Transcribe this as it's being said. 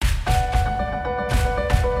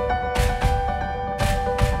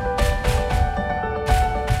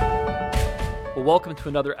welcome to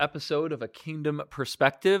another episode of A Kingdom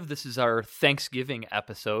Perspective. This is our Thanksgiving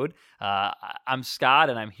episode. I'm Scott,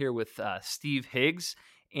 and I'm here with Steve Higgs.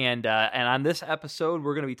 And on this episode,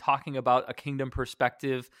 we're going to be talking about a kingdom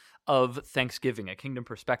perspective of Thanksgiving, a kingdom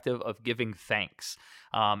perspective of giving thanks.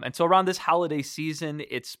 And so around this holiday season,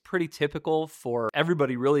 it's pretty typical for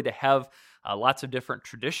everybody really to have lots of different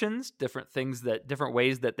traditions, different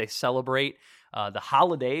ways that they celebrate the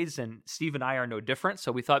holidays. And Steve and I are no different.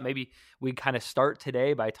 So we thought maybe we'd kind of start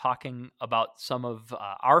today by talking about some of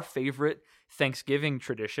our favorite Thanksgiving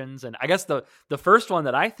traditions. And I guess the first one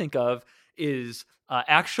that I think of is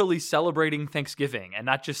actually celebrating Thanksgiving and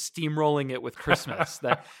not just steamrolling it with Christmas.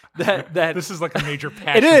 that This is like a major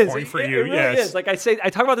passion point for you. It really is. Like I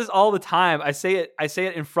talk about this all the time. I say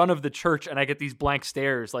it in front of the church, and I get these blank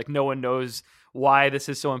stares. Like no one knows why this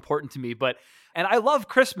is so important to me. And I love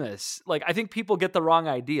Christmas. Like I think people get the wrong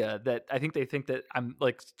idea that I think they think that I'm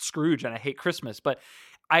like Scrooge and I hate Christmas. But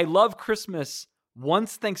I love Christmas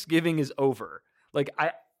once Thanksgiving is over. Like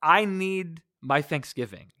I need my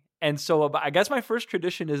Thanksgiving. And so I guess my first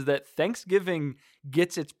tradition is that Thanksgiving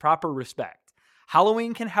gets its proper respect.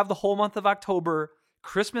 Halloween can have the whole month of October.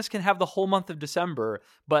 Christmas can have the whole month of December,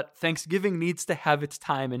 but Thanksgiving needs to have its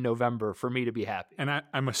time in November for me to be happy. And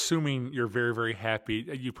I'm assuming you're very, very happy.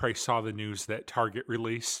 You probably saw the news that Target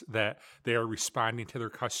released that they are responding to their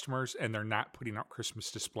customers and they're not putting out Christmas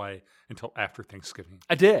display until after Thanksgiving.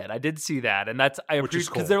 I did see that. And I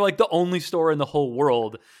appreciate because they're like the only store in the whole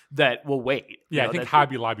world that will wait. Yeah, I think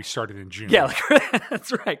Hobby Lobby started in June. Yeah,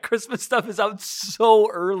 that's right. Christmas stuff is out so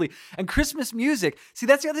early. And Christmas music. See,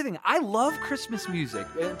 that's the other thing. I love Christmas music.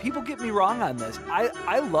 And people get me wrong on this.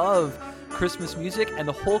 I love Christmas music and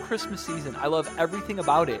the whole Christmas season. I love everything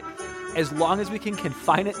about it as long as we can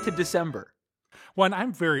confine it to December. Well, and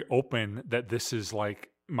I'm very open that this is like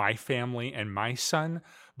my family and my son,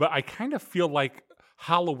 but I kind of feel like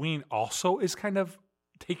Halloween also is kind of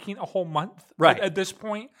taking a whole month at this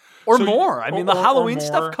point. Or so, more. I mean, the Halloween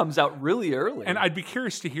stuff comes out really early. And I'd be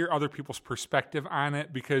curious to hear other people's perspective on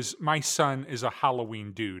it because my son is a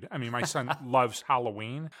Halloween dude. I mean, my son loves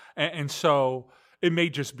Halloween. And so it may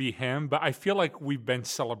just be him, but I feel like we've been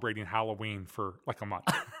celebrating Halloween for like a month.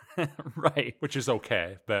 Right. Which is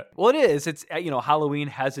okay. But well, it is. It's, Halloween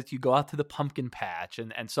has you go out to the pumpkin patch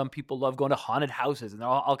and some people love going to haunted houses and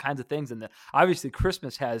all kinds of things. And obviously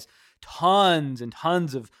Christmas has tons and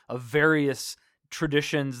tons of various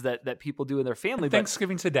traditions that people do in their family.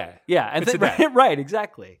 Thanksgiving's a day. Yeah. And it's a day. Right.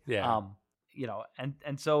 Exactly. Yeah.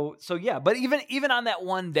 And so yeah, but even on that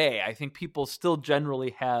one day, I think people still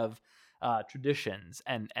generally have traditions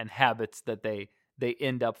and habits that they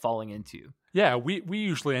end up falling into. Yeah, we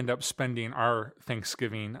usually end up spending our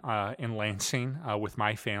Thanksgiving in Lansing with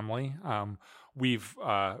my family. Our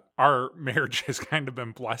marriage has kind of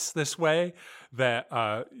been blessed this way that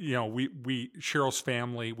we Cheryl's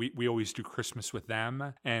family we always do Christmas with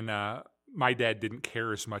them, and my dad didn't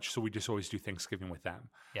care as much, so we just always do Thanksgiving with them.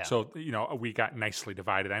 Yeah. So, we got nicely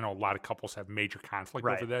divided. I know a lot of couples have major conflict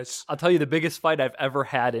over this. I'll tell you, the biggest fight I've ever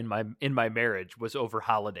had in my marriage was over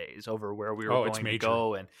holidays, over where we were going to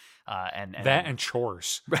go, and that and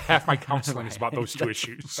chores. Half my counseling is about those two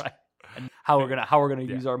issues. Right. And how we're gonna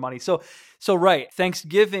use our money. So right,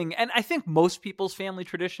 Thanksgiving, and I think most people's family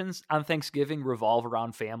traditions on Thanksgiving revolve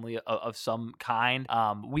around family of some kind.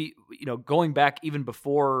 We going back even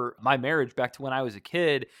before my marriage, back to when I was a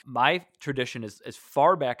kid, my tradition is as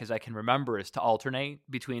far back as I can remember is to alternate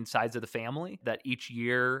between sides of the family. That each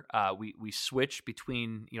year we switch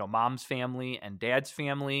between mom's family and dad's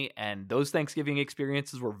family, and those Thanksgiving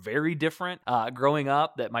experiences were very different. Growing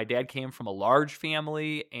up, that my dad came from a large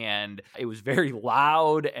family, and it was very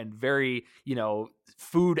loud and very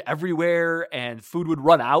food everywhere, and food would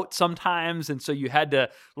run out sometimes, and so you had to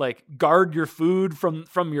like guard your food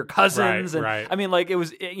from your cousins. Right. I mean, like it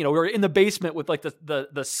was we were in the basement with like the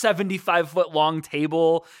 75-foot long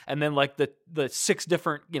table, and then like the 6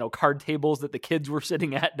 different card tables that the kids were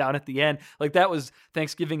sitting at down at the end. Like that was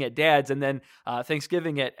Thanksgiving at Dad's, and then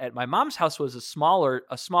Thanksgiving at my mom's house was a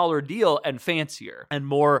smaller deal and fancier and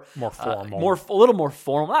more formal, a little more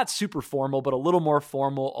formal, not super formal, but a little more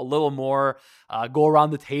formal, a little more go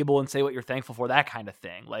around the table and say what you're thankful for, that kind of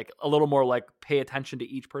thing. Like a little more like pay attention to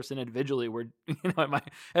each person individually. Where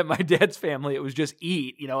at my dad's family, it was just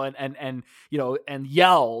eat, and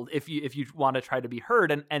yelled if you want to try to be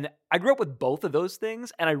heard. And I grew up with both of those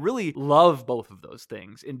things, and I really love both of those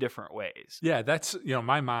things in different ways. Yeah, that's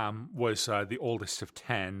my mom was the oldest of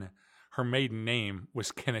 10. Her maiden name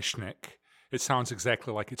was Kinishnik. It sounds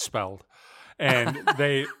exactly like it's spelled, and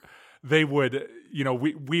they would,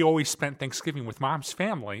 we always spent Thanksgiving with Mom's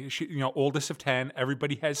family. She, oldest of 10,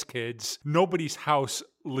 everybody has kids. Nobody's house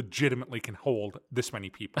legitimately can hold this many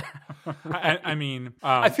people. I mean,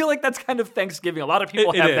 I feel like that's kind of Thanksgiving. A lot of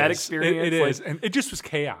people have that experience. It is. And it just was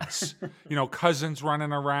chaos. Cousins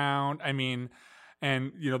running around. I mean,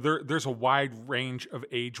 and there's a wide range of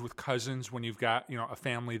age with cousins when you've got a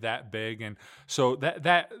family that big, and so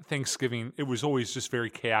that Thanksgiving, it was always just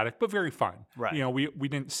very chaotic but very fun. Right. We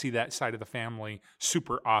didn't see that side of the family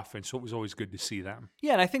super often, so it was always good to see them.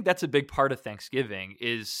 Yeah, and I think that's a big part of Thanksgiving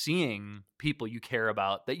is seeing people you care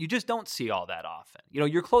about that you just don't see all that often.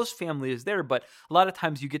 Your close family is there, but a lot of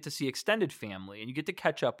times you get to see extended family and you get to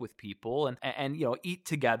catch up with people and eat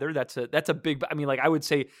together. That's a big, I mean, like I would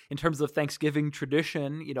say in terms of Thanksgiving tradition,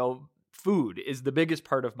 food is the biggest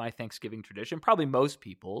part of my Thanksgiving tradition, probably most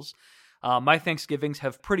people's. My Thanksgivings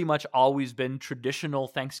have pretty much always been traditional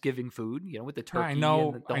Thanksgiving food, with the turkey and the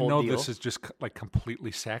whole deal. I know this is just like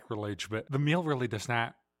completely sacrilege, but the meal really does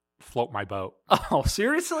not float my boat. Oh,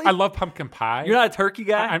 seriously? I love pumpkin pie. You're not a turkey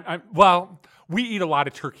guy? Well, we eat a lot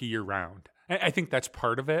of turkey year round. I think that's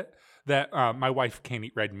part of it. That my wife can't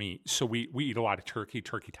eat red meat, so we eat a lot of turkey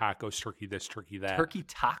tacos, turkey this, turkey that. Turkey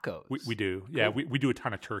tacos? We do. Yeah, we do a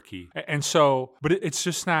ton of turkey. And so, but it's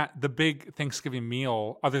just not the big Thanksgiving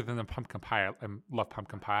meal other than the pumpkin pie. I love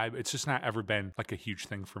pumpkin pie, but it's just not ever been like a huge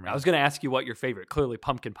thing for me. I was going to ask you what your favorite, clearly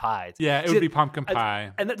pumpkin pie. Yeah, it would be pumpkin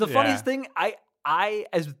pie. And the funniest thing, I,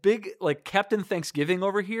 as big like Captain Thanksgiving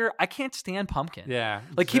over here, I can't stand pumpkin. Yeah,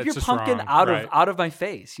 like keep your pumpkin out of my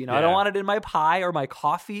face. I don't want it in my pie or my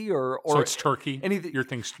coffee or. So it's turkey. Anything. Your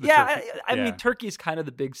thing's the yeah. Turkey. I mean, turkey is kind of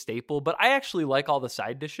the big staple, but I actually like all the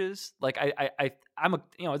side dishes. Like I'm a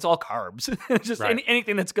it's all carbs. It's just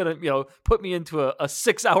anything that's gonna put me into a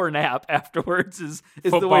 6-hour nap afterwards is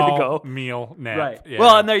Football, the way to go. Meal nap. Right. Yeah.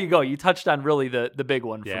 Well, and there you go. You touched on really the big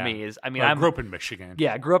one for me is I grew up in Michigan.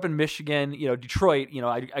 Yeah, I grew up in Michigan. Detroit.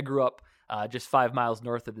 I grew up just 5 miles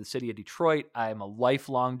north of the city of Detroit. I'm a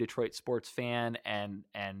lifelong Detroit sports fan, and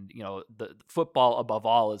the football above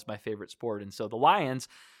all is my favorite sport. And so the Lions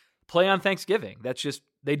play on Thanksgiving. That's just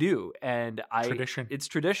they do, and tradition. It's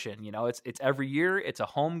tradition. It's every year. It's a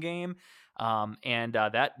home game. And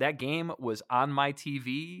that game was on my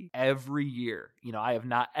TV every year. I have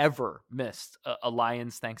not ever missed a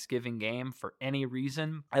Lions Thanksgiving game for any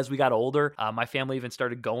reason. As we got older, my family even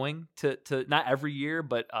started going to not every year,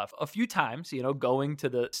 but a few times, going to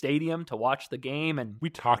the stadium to watch the game. And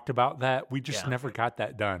we talked about that. We just never got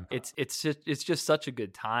that done. It's just such a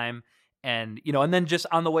good time. And, and then just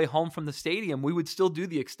on the way home from the stadium, we would still do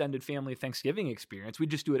the extended family Thanksgiving experience. We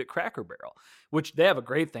just do it at Cracker Barrel, which they have a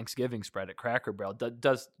great Thanksgiving spread at Cracker Barrel.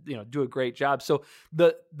 Does do a great job. So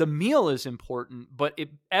the meal is important, but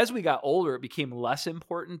as we got older, it became less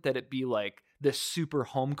important that it be like this super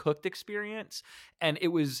home cooked experience. And it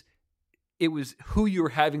was who you were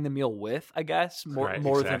having the meal with, I guess, more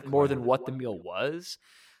than what the meal was.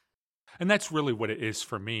 And that's really what it is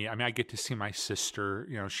for me. I mean, I get to see my sister.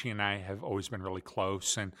 She and I have always been really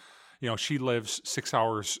close. And, she lives 6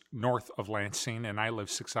 hours north of Lansing, and I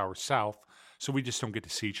live 6 hours south. So we just don't get to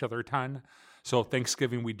see each other a ton. So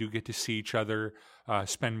Thanksgiving, we do get to see each other,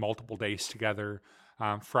 spend multiple days together.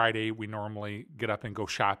 Friday, we normally get up and go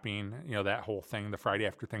shopping, that whole thing, the Friday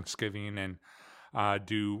after Thanksgiving. And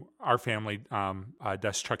our family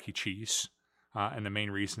does Chuck E. Cheese. And the main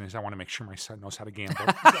reason is I want to make sure my son knows how to gamble.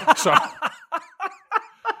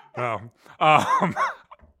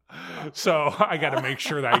 So I got to make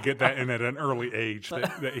sure that I get that in at an early age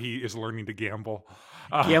that he is learning to gamble.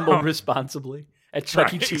 Gamble responsibly at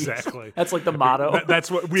Chuck E. Cheese. Exactly. That's like the motto. That's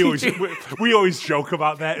what we always joke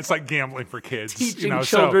about that. It's like gambling for kids. Teaching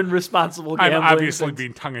children responsible gambling. I'm obviously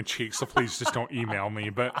being tongue in cheek, so please just don't email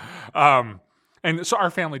me. But and so our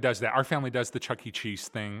family does that. Our family does the Chuck E. Cheese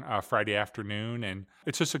thing Friday afternoon, and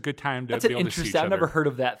it's just a good time to be able to see each other. I've never heard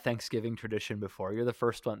of that Thanksgiving tradition before. You're the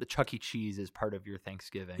first one. The Chuck E. Cheese is part of your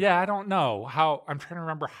Thanksgiving. Yeah, I don't know how. I'm trying to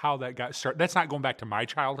remember how that got started. That's not going back to my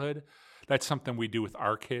childhood. That's something we do with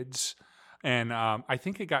our kids, and I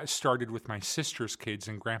think it got started with my sister's kids,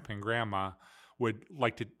 and Grandpa and Grandma would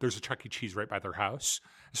like to. There's a Chuck E. Cheese right by their house,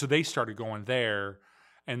 so they started going there.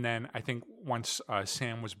 And then I think once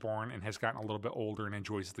Sam was born and has gotten a little bit older and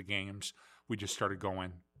enjoys the games, we just started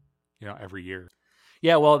going, every year.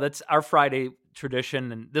 Yeah, well, that's our Friday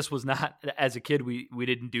tradition. And this was not, as a kid, we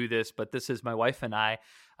didn't do this, but this is my wife and I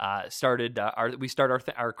started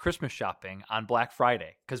our Christmas shopping on Black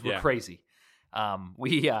Friday because we're crazy.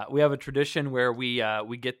 We have a tradition where we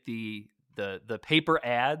get the the paper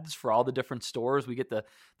ads for all the different stores. We get the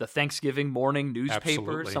Thanksgiving morning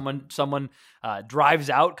newspaper. Absolutely. Someone drives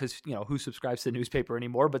out, because who subscribes to the newspaper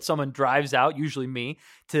anymore? But someone drives out, usually me,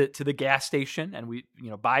 to the gas station, and we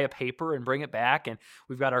buy a paper and bring it back, and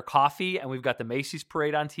we've got our coffee, and we've got the Macy's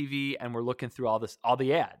parade on TV, and we're looking through all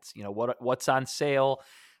the ads. What's on sale.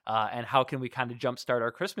 And how can we kind of jumpstart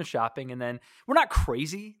our Christmas shopping? And then we're not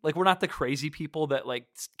crazy. Like, we're not the crazy people that like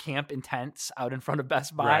camp in tents out in front of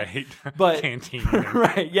Best Buy. Right. But canteen.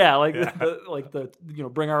 right. Yeah. Like the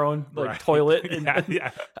bring our own like toilet and out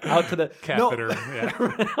to the catheter.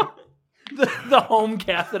 The home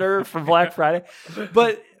catheter for Black Friday.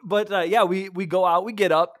 But we go out, we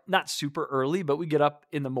get up, not super early, but we get up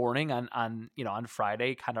in the morning on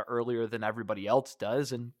Friday, kind of earlier than everybody else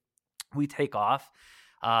does. And we take off.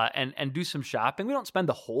 And do some shopping. We don't spend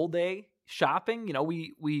the whole day shopping.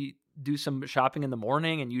 We do some shopping in the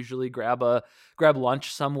morning and usually grab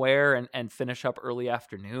lunch somewhere and finish up early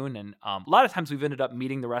afternoon. And a lot of times we've ended up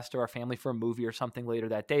meeting the rest of our family for a movie or something later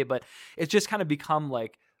that day. But it's just kind of become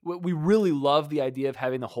like, we really love the idea of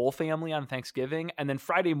having the whole family on Thanksgiving, and then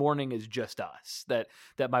Friday morning is just us. That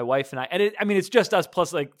my wife and I, and it's just us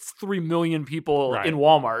plus like 3 million people in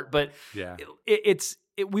Walmart. But yeah,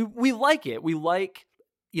 we like it. We like.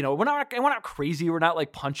 We're not crazy. We're not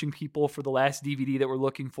like punching people for the last DVD that we're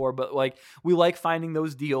looking for, but like we like finding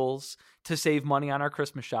those deals to save money on our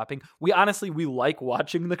Christmas shopping. We like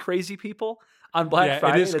watching the crazy people on Black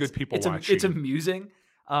Friday. It is good people watching. It's amusing.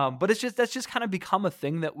 But that's just kind of become a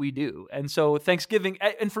thing that we do. And so Thanksgiving,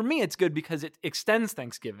 and for me, it's good because it extends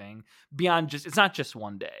Thanksgiving beyond it's not just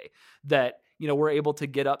one day that, we're able to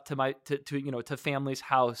get up to family's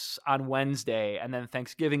house on Wednesday. And then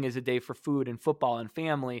Thanksgiving is a day for food and football and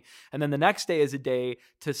family. And then the next day is a day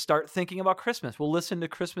to start thinking about Christmas. We'll listen to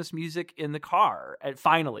Christmas music in the car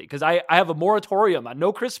finally, because I have a moratorium on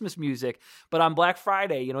no Christmas music, but on Black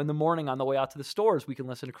Friday, in the morning on the way out to the stores, we can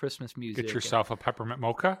listen to Christmas music. Get yourself a peppermint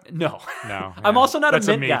mocha? No. Yeah. I'm also not That's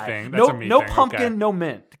a mint guy. Thing. No pumpkin, okay. No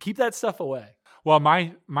mint. Keep that stuff away. Well,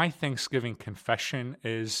 my Thanksgiving confession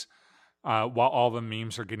is, while all the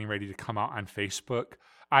memes are getting ready to come out on Facebook,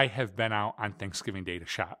 I have been out on Thanksgiving Day to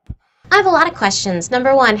shop. I have a lot of questions.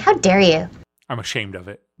 Number one, how dare you? I'm ashamed of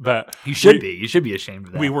it, but you should be. You should be ashamed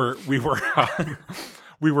of that.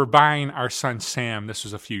 We were buying our son Sam. This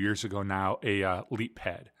was a few years ago now. A Leap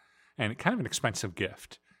Pad, and kind of an expensive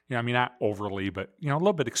gift. Not overly, but a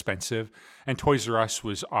little bit expensive. And Toys R Us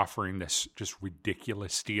was offering this just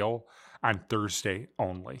ridiculous deal on Thursday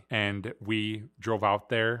only. And we drove out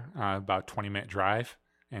there, about a 20-minute drive,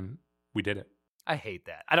 and we did it. I hate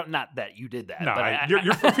that. Not that you did that. No, but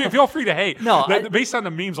you're feel free to hate. No, based on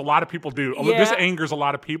the memes, a lot of people do. Yeah, this angers a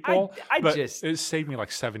lot of people. It saved me like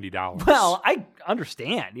 $70. Well, I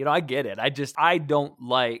understand. I get it. I don't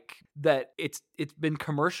like that it's been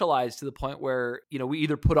commercialized to the point where we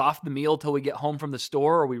either put off the meal till we get home from the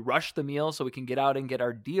store, or we rush the meal so we can get out and get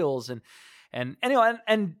our deals. And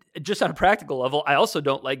just on a practical level, I also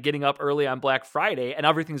don't like getting up early on Black Friday and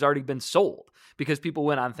everything's already been sold because people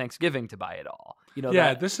went on Thanksgiving to buy it all.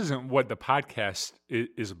 This isn't what the podcast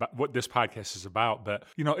is about. What this podcast is about, but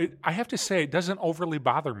I have to say it doesn't overly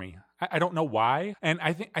bother me. I don't know why, and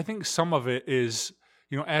I think some of it is.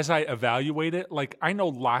 As I evaluate it, like I know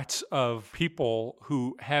lots of people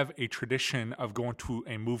who have a tradition of going to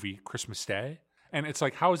a movie Christmas Day. And it's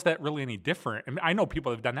like, how is that really any different? I mean, I know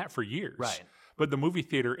people have done that for years. Right. But the movie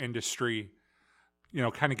theater industry,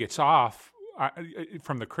 kind of gets off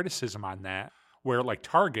from the criticism on that, where like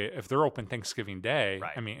Target, if they're open Thanksgiving Day,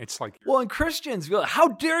 right. I mean, it's like... Well, and Christians, how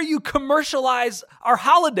dare you commercialize our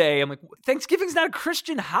holiday? I'm like, Thanksgiving's not a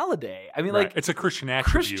Christian holiday. I mean, right. It's a Christian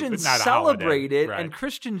attribute, Christians but not a celebrate holiday. It, right. And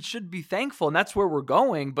Christians should be thankful, and that's where we're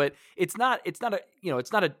going. But it's not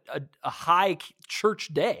a high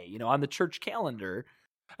church day, on the church calendar.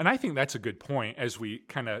 And I think that's a good point as we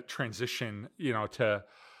kind of transition, to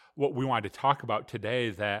what we wanted to talk about today,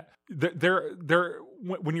 that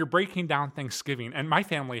when you're breaking down Thanksgiving, and my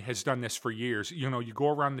family has done this for years, you go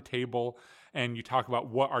around the table and you talk about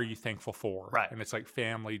what are you thankful for? Right. And it's like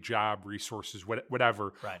family, job, resources,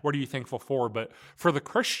 whatever. Right. What are you thankful for? But for the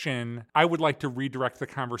Christian, I would like to redirect the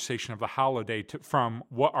conversation of the holiday from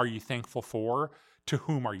what are you thankful for to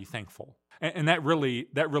whom are you thankful? And that really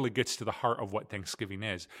gets to the heart of what Thanksgiving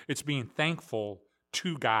is. It's being thankful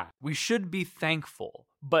to God. We should be thankful,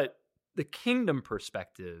 but the kingdom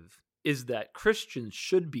perspective is that Christians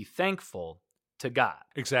should be thankful to God.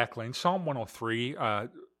 Exactly. In Psalm 103,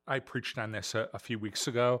 I preached on this a few weeks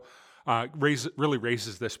ago, really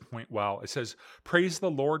raises this point well. It says, "Praise the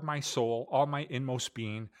Lord, my soul, all my inmost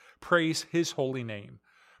being. Praise his holy name.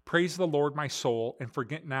 Praise the Lord, my soul, and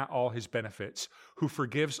forget not all his benefits, who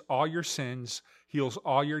forgives all your sins, heals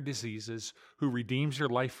all your diseases, who redeems your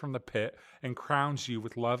life from the pit and crowns you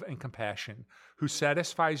with love and compassion, who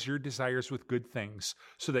satisfies your desires with good things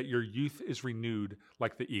so that your youth is renewed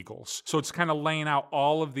like the eagles. So it's kind of laying out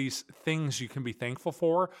all of these things you can be thankful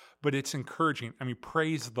for, but it's encouraging. I mean,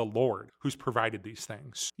 praise the Lord who's provided these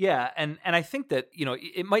things. Yeah, and I think that,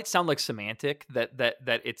 it might sound like semantic that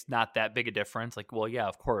it's not that big a difference. Like, well, yeah,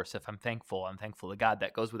 of course, if I'm thankful to God.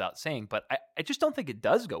 That goes without saying. But I just don't think it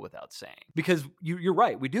does go without saying, because you're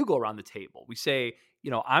right. We do go around the table. We say,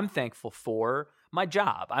 I'm thankful for my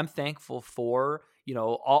job. I'm thankful for,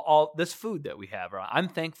 all this food that we have. I'm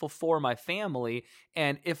thankful for my family.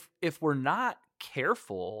 And if we're not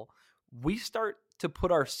careful, we start to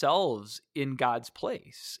put ourselves in God's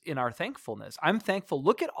place in our thankfulness. I'm thankful.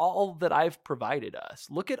 Look at all that I've provided us.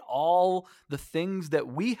 Look at all the things that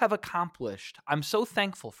we have accomplished. I'm so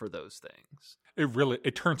thankful for those things.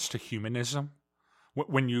 It turns to humanism.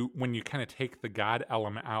 When you kind of take the God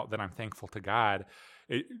element out, that I'm thankful to God,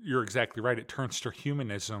 you're exactly right. It turns to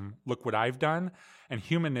humanism. Look what I've done. And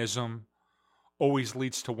humanism always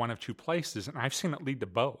leads to one of two places. And I've seen it lead to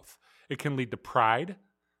both. It can lead to pride.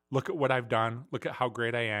 Look at what I've done. Look at how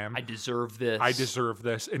great I am. I deserve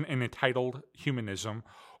this. In entitled humanism.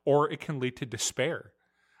 Or it can lead to despair.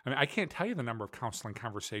 I mean, I can't tell you the number of counseling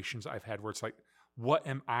conversations I've had where it's like, what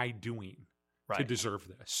am I doing to deserve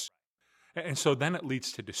this? And so then it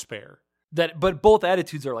leads to despair. But both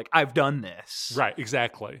attitudes are like, I've done this. Right,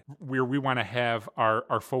 exactly. Where we want to have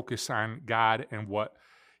our focus on God and what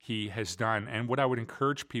he has done. And what I would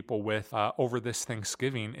encourage people with over this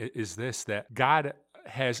Thanksgiving is this, that God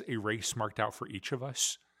has a race marked out for each of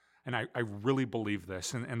us. And I really believe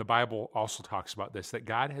this. And the Bible also talks about this, that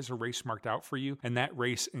God has a race marked out for you. And that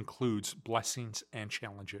race includes blessings and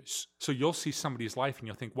challenges. So you'll see somebody's life and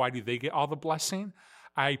you'll think, why do they get all the blessing?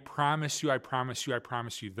 I promise you,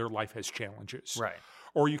 their life has challenges. Right.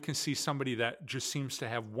 Or you can see somebody that just seems to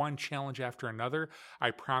have one challenge after another.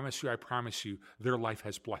 I promise you, their life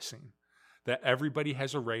has blessing. That everybody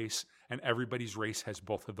has a race, and everybody's race has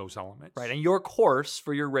both of those elements. Right, and your course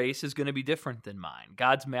for your race is going to be different than mine.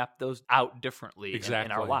 God's mapped those out differently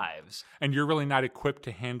in our lives. And you're really not equipped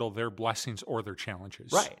to handle their blessings or their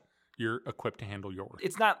challenges. Right. You're equipped to handle yours.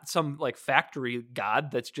 It's not some like factory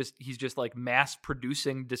God he's just like mass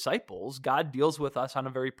producing disciples. God deals with us on a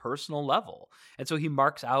very personal level. And so he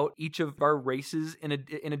marks out each of our races in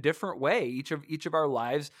a different way. Each of our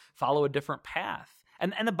lives follow a different path.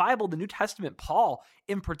 And the Bible, the New Testament, Paul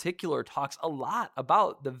in particular talks a lot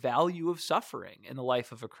about the value of suffering in the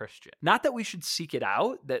life of a Christian. Not that we should seek it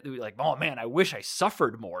out, that we're like, oh man, I wish I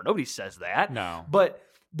suffered more. Nobody says that. No. But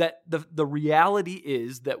that the reality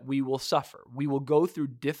is that we will suffer. We will go through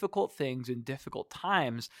difficult things in difficult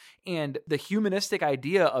times. And the humanistic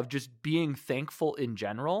idea of just being thankful in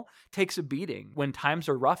general takes a beating when times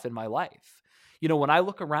are rough in my life. When I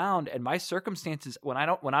look around and my circumstances, when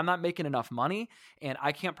I'm not making enough money and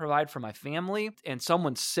I can't provide for my family and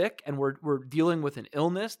someone's sick and we're dealing with an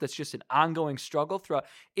illness that's just an ongoing struggle throughout,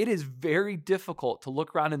 it is very difficult to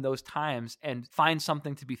look around in those times and find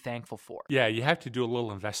something to be thankful for. Yeah, you have to do a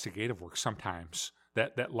little investigative work sometimes.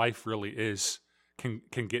 That life really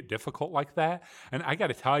can get difficult like that. And I got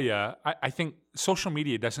to tell you, I think social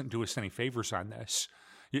media doesn't do us any favors on this.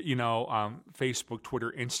 Facebook,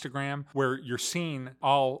 Twitter, Instagram, where you're seeing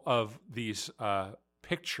all of these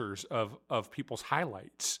pictures of people's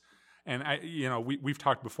highlights. And we've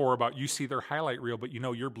talked before about you see their highlight reel, but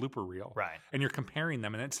your blooper reel. Right. And you're comparing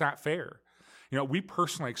them, and it's not fair. We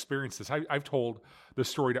personally experienced this. I've told the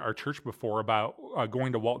story to our church before about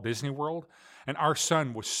going to Walt Disney World, and our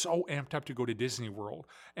son was so amped up to go to Disney World.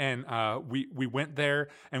 And we went there,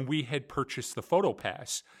 and we had purchased the photo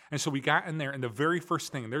pass. And so we got in there, and the very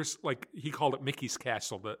first thing, there's he called it Mickey's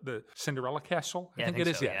Castle, the Cinderella Castle. I think it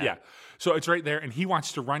is. so, Yeah. So it's right there, and he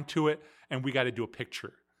wants to run to it, and we got to do a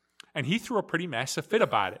picture. And he threw a pretty massive fit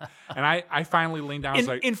about it. And I finally leaned down and was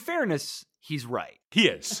like... In fairness, he's right. He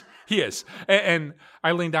is. And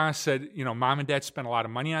I leaned down and said, Mom and Dad spent a lot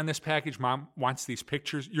of money on this package. Mom wants these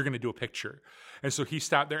pictures. You're going to do a picture. And so he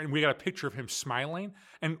stopped there, and we got a picture of him smiling,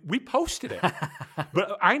 and we posted it.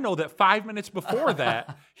 But I know that 5 minutes before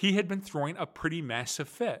that, he had been throwing a pretty massive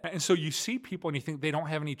fit. And so you see people, and you think they don't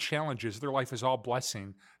have any challenges. Their life is all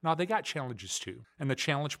blessing. No, they got challenges too. And the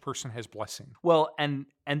challenged person has blessing. Well, and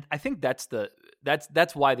I think that's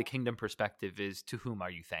why the kingdom perspective is, to whom are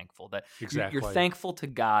you thankful? That exactly. You're thankful to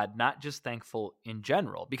God, not just thankful in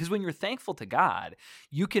general. Because when you're thankful to God,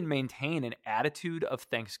 you can maintain an attitude of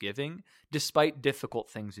thanksgiving despite difficult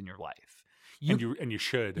things in your life. And you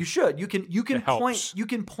should. You should. You can It helps.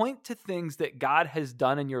 point to things that God has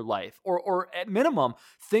done in your life, or at minimum,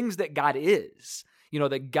 things that God is.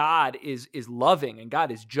 That God is loving and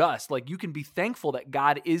God is just. Like, you can be thankful that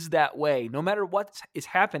God is that way, no matter what is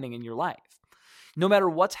happening in your life. No matter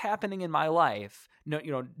what's happening in my life, no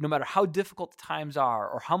matter how difficult the times are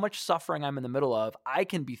or how much suffering I'm in the middle of, I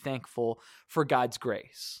can be thankful for God's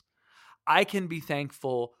grace. I can be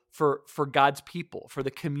thankful for God's people, for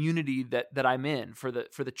the community that I'm in, for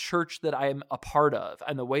the church that I am a part of,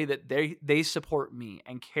 and the way that they support me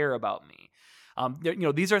and care about me.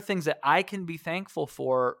 These are things that I can be thankful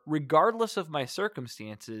for regardless of my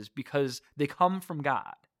circumstances, because they come from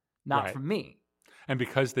God, not Right. from me. And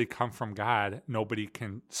because they come from God, nobody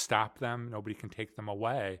can stop them. Nobody can take them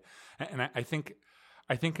away. And I think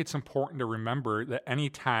it's important to remember that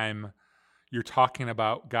anytime you're talking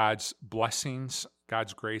about God's blessings,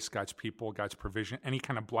 God's grace, God's people, God's provision, any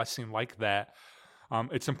kind of blessing like that,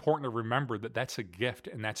 it's important to remember that that's a gift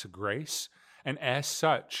and that's a grace. And as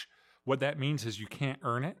such, what that means is you can't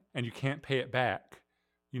earn it and you can't pay it back.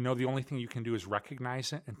 The only thing you can do is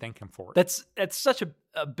recognize it and thank him for it. That's such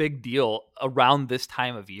a big deal around this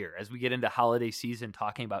time of year, as we get into holiday season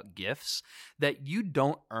talking about gifts, that you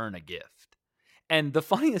don't earn a gift. And the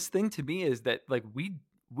funniest thing to me is that, like,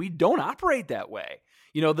 we don't operate that way.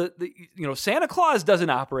 Santa Claus doesn't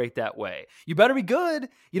operate that way. You better be good.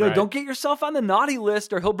 Right. Don't get yourself on the naughty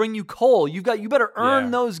list or he'll bring you coal. You better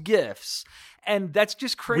earn those gifts. And that's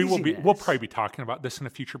just crazy. We'll probably be talking about this in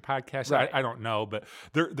a future podcast. Right. I don't know, but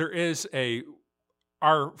there is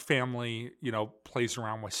our family, plays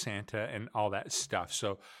around with Santa and all that stuff.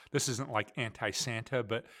 So this isn't like anti-Santa,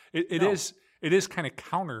 but it is kind of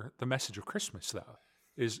counter the message of Christmas, though,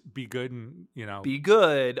 is be good and, be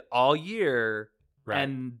good all year. Right.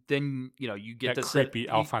 And then, you get that to creepy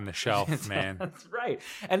elf on the shelf, man. That's right.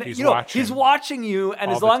 And he's watching you. And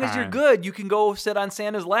all as the long as you're time. good, you can go sit on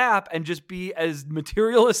Santa's lap and just be as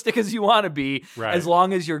materialistic as you want to be, Right. as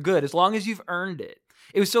long as you're good, as long as you've earned it.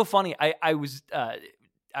 It was so funny. I was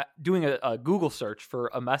doing a Google search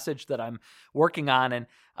for a message that I'm working on. And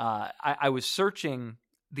I was searching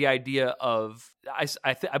the idea of,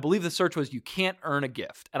 I believe the search was, you can't earn a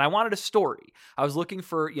gift. And I wanted a story. I was looking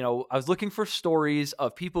for stories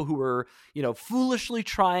of people who were, foolishly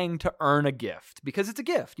trying to earn a gift, because it's a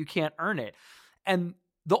gift. You can't earn it. And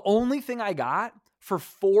the only thing I got for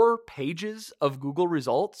 4 pages of Google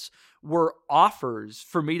results were offers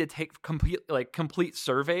for me to take complete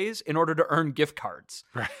surveys in order to earn gift cards,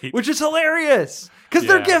 Right. which is hilarious because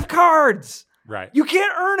they're gift cards. Right. You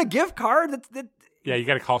can't earn a gift card. Yeah, you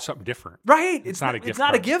got to call it something different. Right. It's not a gift It's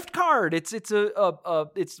not card. a gift card.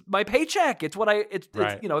 It's my paycheck. It's what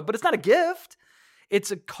Right. but it's not a gift.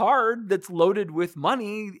 It's a card that's loaded with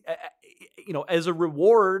money, as a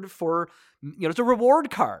reward for, it's a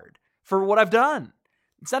reward card for what I've done.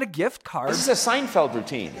 It's not a gift card. This is a Seinfeld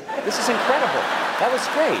routine. This is incredible. That was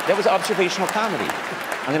great. That was observational comedy.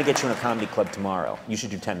 I'm going to get you in a comedy club tomorrow. You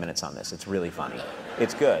should do 10 minutes on this. It's really funny.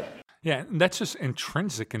 It's good. Yeah, and that's just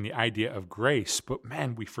intrinsic in the idea of grace. But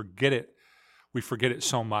man, we forget it. We forget it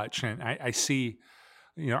so much. And I see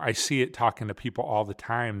it talking to people all the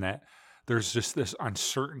time, that there's just this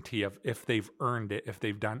uncertainty of if they've earned it, if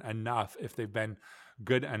they've done enough, if they've been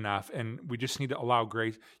good enough. And we just need to allow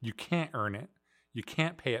grace. You can't earn it. You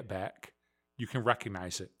can't pay it back. You can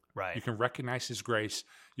recognize it. Right. You can recognize his grace.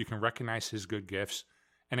 You can recognize his good gifts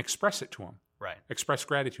and express it to him. Right. Express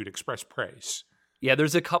gratitude, express praise. Yeah,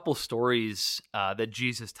 there's a couple stories that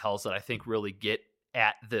Jesus tells that I think really get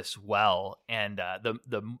at this well, and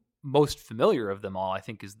the most familiar of them all, I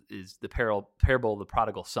think, is the parable of the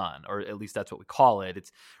prodigal son, or at least that's what we call it.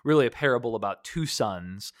 It's really a parable about 2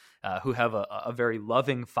 sons who have a very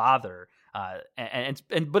loving father, but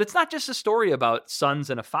it's not just a story about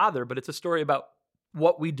sons and a father, but it's a story about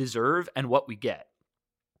what we deserve and what we get.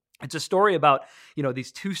 It's a story about,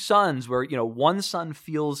 these 2 sons where, one son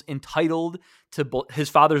feels entitled to his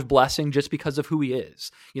father's blessing just because of who he is.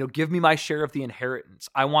 Give me my share of the inheritance.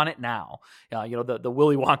 I want it now. The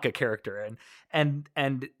Willy Wonka character. And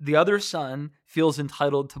the other son feels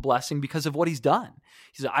entitled to blessing because of what he's done.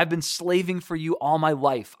 He said, I've been slaving for you all my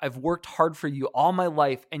life. I've worked hard for you all my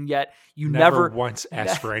life. And yet you never once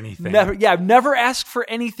asked for anything. I've never asked for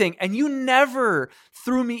anything. And you never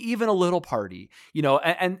threw me even a little party,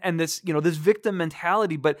 and this, this victim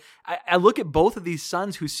mentality. But I look at both of these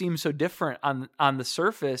sons who seem so different on the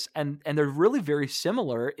surface, and they're really very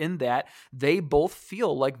similar in that they both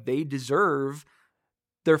feel like they deserve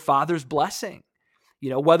their father's blessing.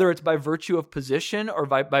 Whether it's by virtue of position or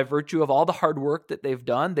by virtue of all the hard work that they've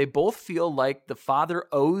done, they both feel like the father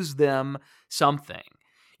owes them something.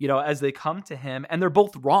 as they come to him, and they're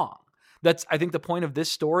both wrong. That's, I think, the point of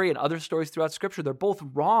this story and other stories throughout Scripture. They're both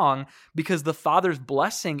wrong because the Father's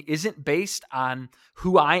blessing isn't based on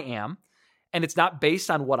who I am, and it's not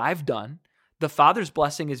based on what I've done. The Father's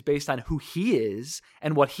blessing is based on who he is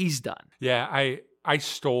and what he's done. Yeah, I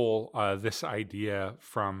stole this idea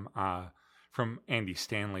from Andy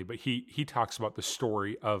Stanley, but he talks about the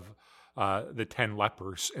story of the 10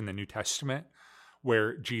 lepers in the New Testament,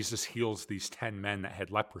 where Jesus heals these 10 men that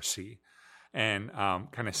had leprosy and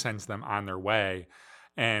kind of sends them on their way.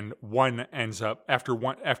 And one ends up, after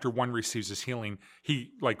one receives his healing,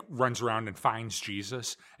 he like runs around and finds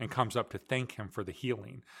Jesus and comes up to thank him for the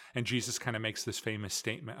healing. And Jesus kind of makes this famous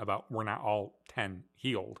statement about we're not all 10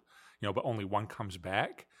 healed, but only one comes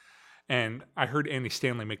back. And I heard Andy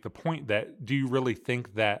Stanley make the point that, do you really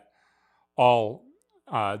think that all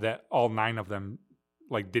 9 of them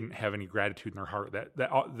like didn't have any gratitude in their heart,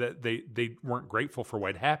 that they weren't grateful for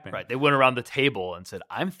what happened? Right. They went around the table and said,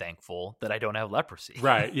 I'm thankful that I don't have leprosy.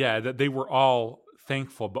 Right. Yeah. That they were all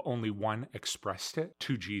thankful, but only one expressed it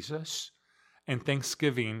to Jesus. And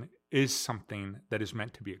thanksgiving is something that is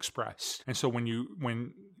meant to be expressed. And so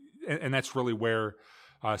and that's really where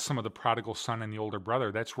some of the prodigal son and the older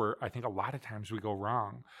brother, that's where I think a lot of times we go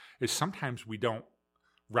wrong, is sometimes we don't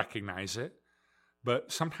recognize it,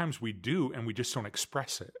 but sometimes we do, and we just don't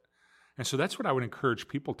express it. And so that's what I would encourage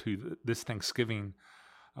people to this Thanksgiving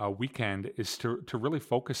weekend, is to really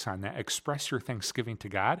focus on that. Express your Thanksgiving to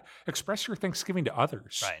God. Express your Thanksgiving to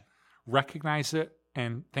others. Right. Recognize it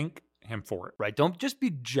and thank him for it. Right. Don't just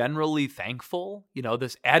be generally thankful.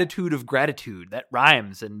 This attitude of gratitude that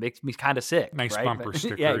rhymes and makes me kind of sick. Nice right? bumper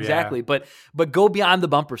sticker. Yeah, exactly. Yeah. But go beyond the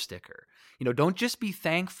bumper sticker. Don't just be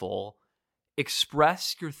thankful.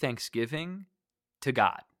 Express your Thanksgiving to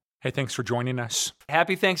God. Hey, thanks for joining us.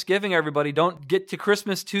 Happy Thanksgiving, everybody. Don't get to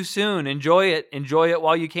Christmas too soon. Enjoy it. Enjoy it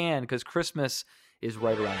while you can, because Christmas is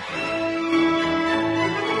right around the corner.